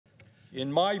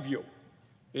In my view,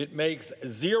 it makes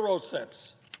 0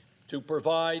 sense to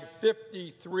provide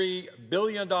 $53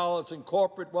 billion in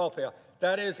corporate welfare.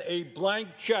 That is a blank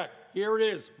check. Here it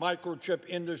is, microchip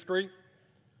industry.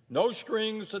 No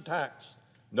strings attached,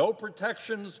 no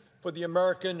protections for the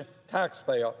American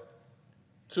taxpayer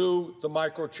to the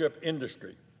microchip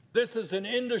industry. This is an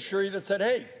industry that said,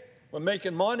 hey, we're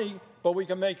making money, but we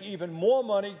can make even more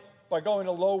money by going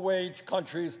to low-wage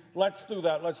countries. Let's do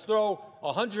that. Let's throw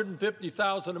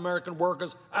 150,000 American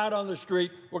workers out on the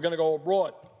street. We're going to go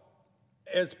abroad.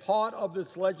 As part of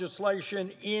this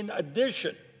legislation, in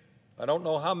addition, I don't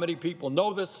know how many people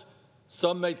know this.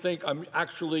 Some may think I'm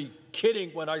actually kidding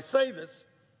when I say this,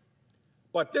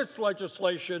 but this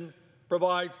legislation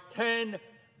provides $10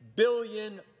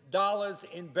 billion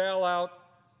in bailout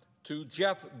to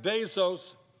Jeff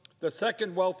Bezos, the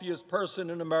second wealthiest person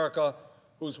in America,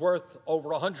 who's worth over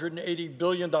 $180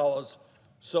 billion,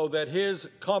 so that his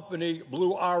company,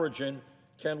 Blue Origin,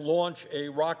 can launch a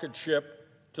rocket ship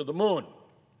to the moon.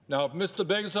 Now, if Mr.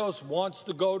 Bezos wants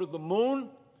to go to the moon,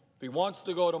 if he wants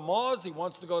to go to Mars, he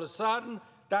wants to go to Saturn,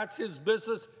 that's his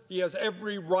business. He has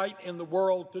every right in the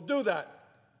world to do that.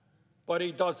 But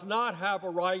he does not have a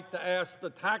right to ask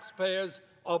the taxpayers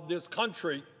of this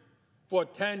country for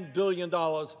 $10 billion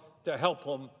to help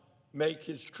him make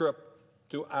his trip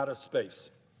to outer space.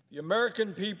 The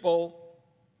American people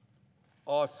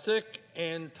are sick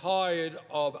and tired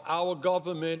of our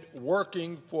government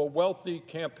working for wealthy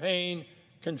campaign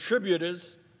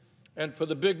contributors and for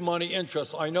the big money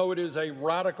interests. I know it is a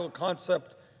radical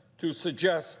concept to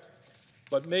suggest,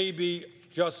 but maybe,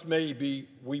 just maybe,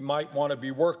 we might want to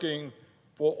be working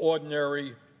for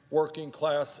ordinary working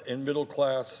class and middle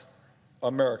class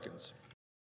Americans.